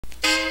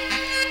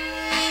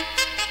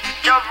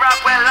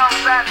Rockwell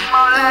alongside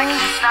small like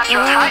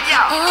natural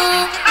higher.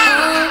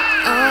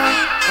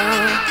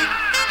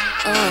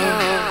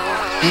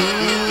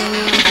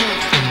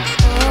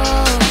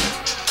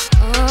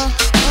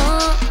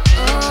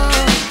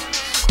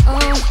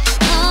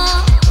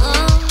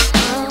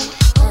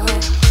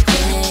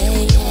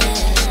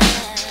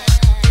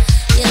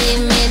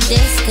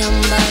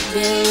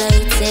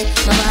 Discombobulated,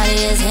 my body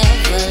is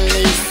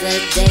heavily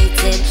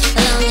sedated. As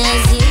long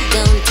as you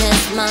don't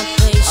test my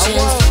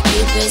patience,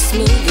 keep it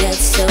smooth yet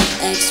so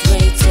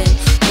X-rated.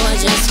 Boy,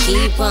 just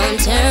keep on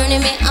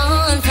turning me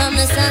on from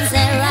the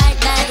sunset right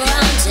back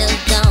around till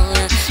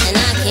dawn. And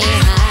I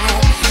can't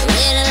hide the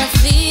way that I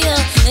feel,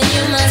 and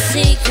you my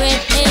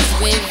secret is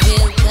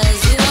revealed. Cause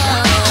you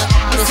are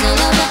Mr.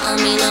 Lover, I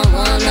mean I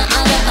wanna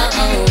other.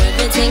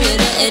 Everything you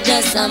do, it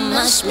just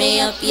mash me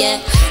up, yeah.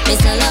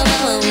 Mr. Lover,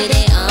 when we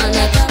dey on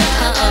the cover,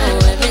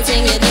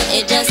 everything you do,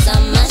 it just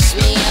mash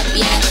me up,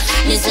 yeah.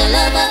 Mr.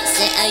 Lover,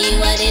 say are you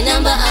are the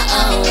number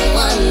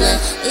one?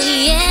 Ooh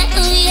yeah,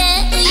 ooh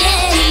yeah, ooh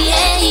yeah,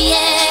 yeah,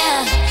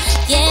 yeah,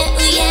 yeah,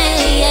 ooh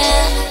yeah,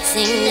 yeah.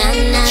 Sing na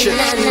na na na. She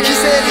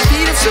said it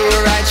feels so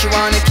right, she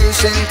wanna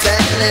kiss and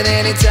tell. And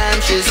anytime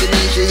she see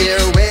me, she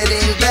hear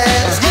wedding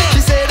bells.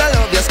 She said I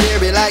love you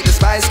scary like the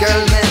Spice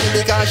Girl man,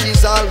 because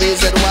she's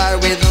always at war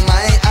with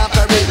my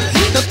apparel.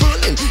 The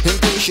pulling and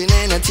pushing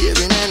and a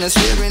tearing and a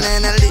swearing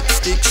and a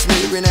lipstick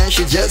smearing, and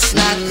she just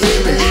not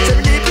hearing. So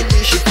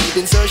liberty she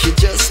feeding, so she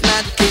just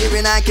not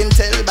caring. I can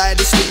tell by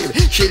the stare,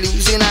 she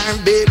losing her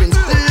bearings.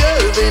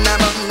 Love in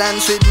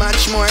abundance with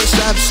much more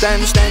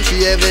substance than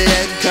she ever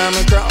had come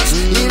across.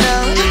 You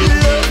know,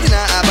 love in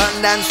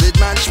abundance with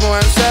much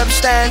more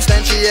substance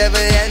than she ever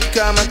had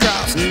come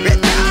across.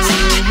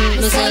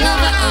 Mr.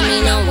 Lover, I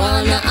mean I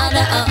wanna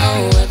other.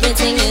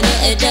 Everything you do,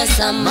 it just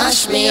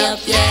mash me up,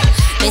 yeah.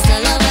 Mr.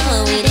 Lover,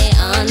 when we dey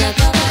on the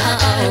cover,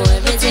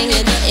 everything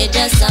you do, it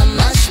just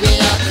mash me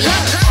up,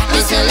 yeah.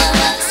 Mr.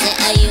 Lover, say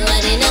are you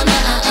are the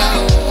number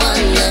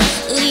one?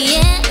 Ooh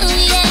yeah, ooh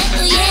yeah,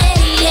 ooh yeah,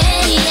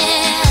 yeah, yeah,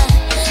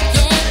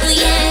 yeah, ooh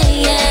yeah,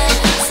 yeah.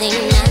 Sing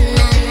na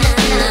na na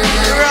na.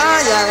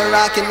 Royal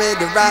rocking with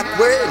the rock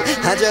world.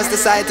 I just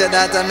decided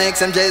that I make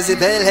some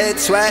Jezebel head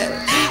swell.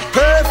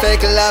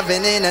 Perfect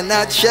loving in a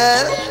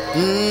nutshell.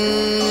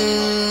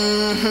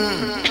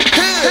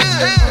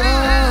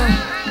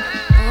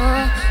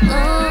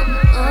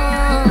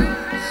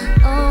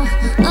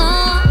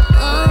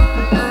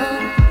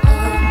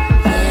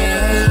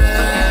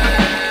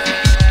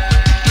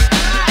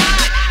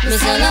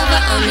 Mr. Lover,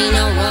 I mean I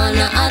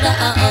wanna other.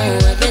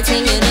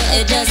 Everything you do,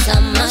 it just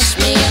mash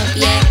me up,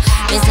 yeah.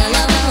 Mr.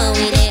 Lover, when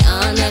we dey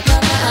on the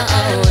cover,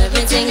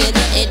 everything you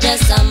do, it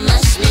just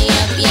mash me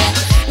up, yeah.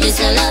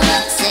 Mr.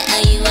 Lover, say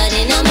are you are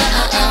the number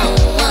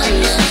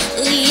one?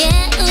 Ooh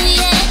yeah, ooh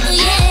yeah, ooh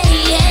yeah,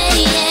 yeah,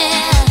 yeah,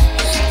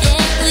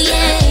 yeah, ooh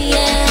yeah,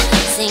 yeah.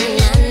 Sing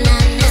na na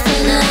na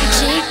na.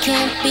 She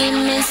can't be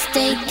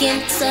mistaken,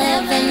 so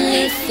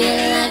heavenly feel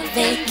like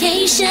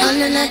vacation.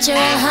 On a natural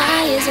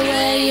high is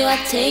where you are.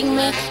 Take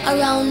me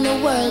around the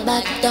world,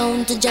 back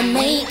down to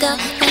Jamaica.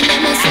 And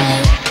let me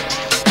say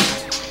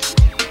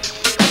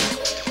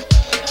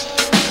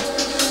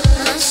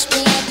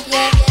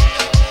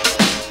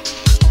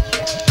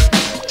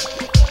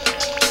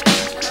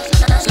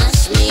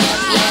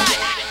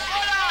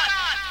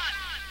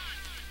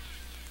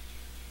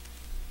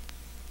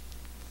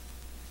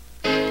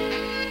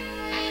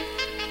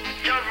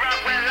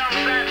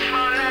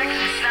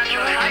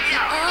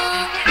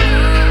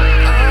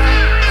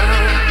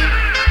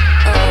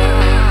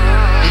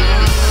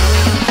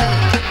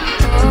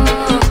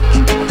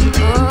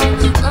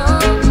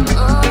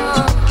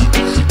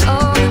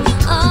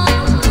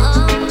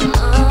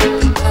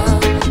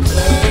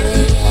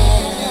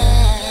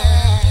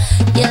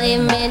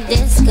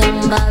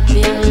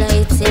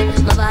discombobulated,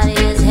 my body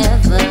is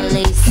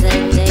heavily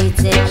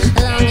sedated.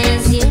 As long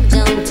as you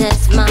don't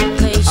test my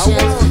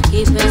patience,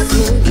 keep it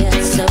smooth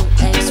yet so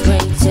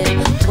X-rated.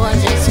 Boy,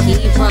 just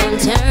keep on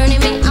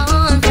turning me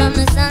on from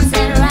the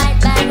sunset right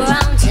back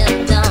around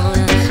till dawn.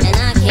 And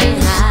I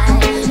can't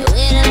hide the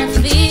way that I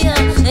feel,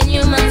 and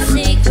you my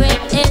secret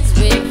is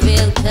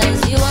revealed. Cause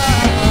you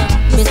are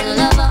Mr.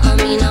 Lover, I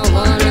mean I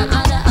wanna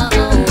other.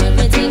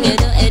 Everything you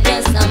do, it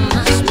just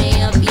mash me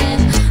up, yeah.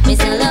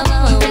 Mr. Lover,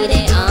 when we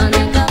dey on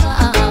the cover,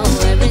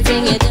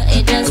 everything you do,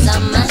 it just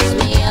mash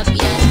me up,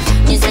 yeah.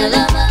 Mr.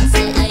 Lover,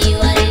 say are you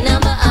are the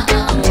number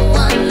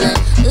one?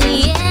 Ooh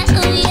yeah,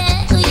 ooh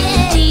yeah, ooh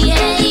yeah,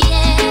 yeah,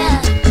 yeah,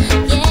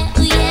 yeah,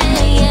 ooh yeah,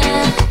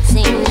 yeah.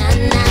 Sing na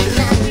na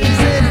na na.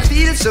 Said it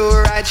feels so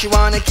right, she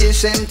wanna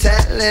kiss and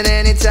tell. And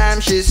anytime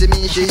she see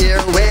me, she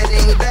hear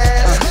wedding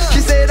bells. She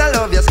said I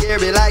love you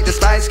scary like the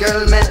Spice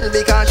Girl Mel,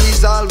 because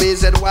she's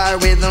always at war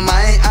with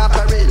my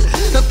apparel.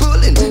 The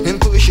pulling and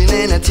pushing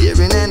and a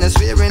tearing and a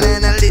swearing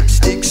and a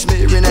lipstick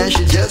smearing, and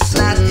she just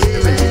not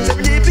hearing. So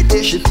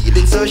liberty she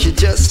feeling, so she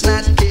just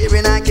not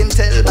caring. I can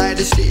tell by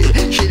the stare,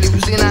 she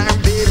losing her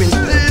bearings.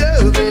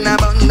 Love in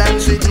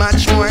abundance with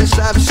much more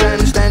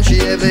substance than she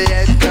ever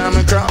had come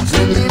across.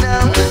 You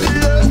know,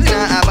 love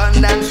in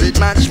abundance with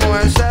much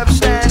more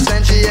substance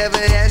than she ever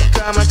had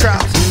come across.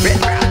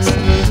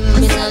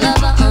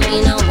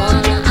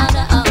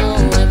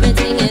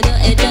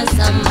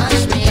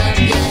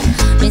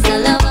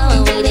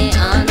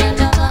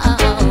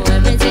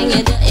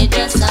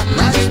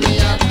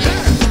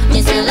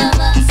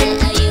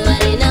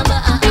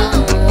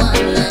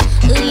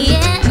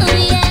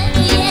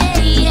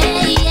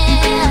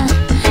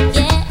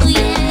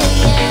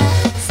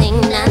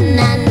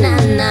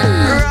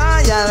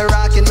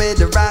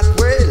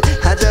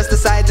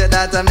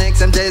 that makes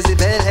them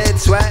Jezebel head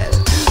swell.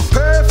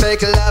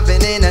 Perfect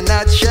loving in a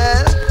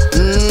nutshell.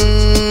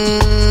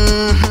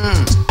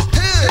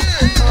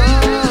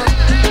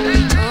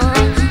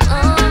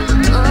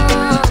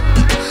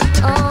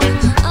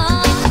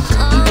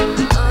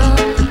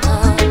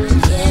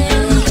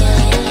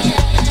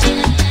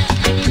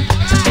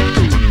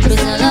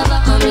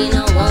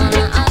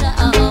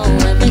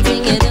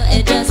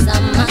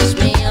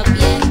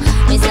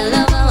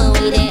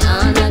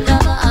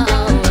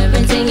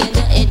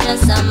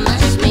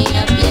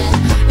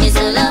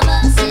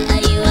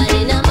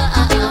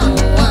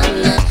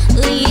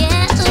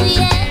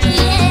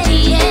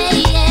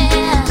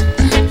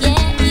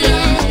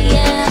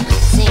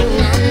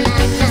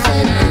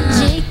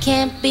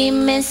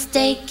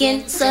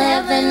 So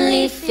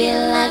heavenly feel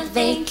like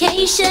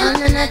vacation.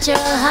 On a natural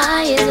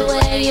high is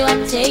where you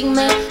take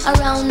me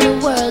around the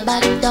world,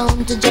 back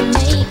down to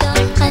Jamaica.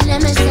 And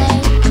let me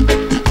say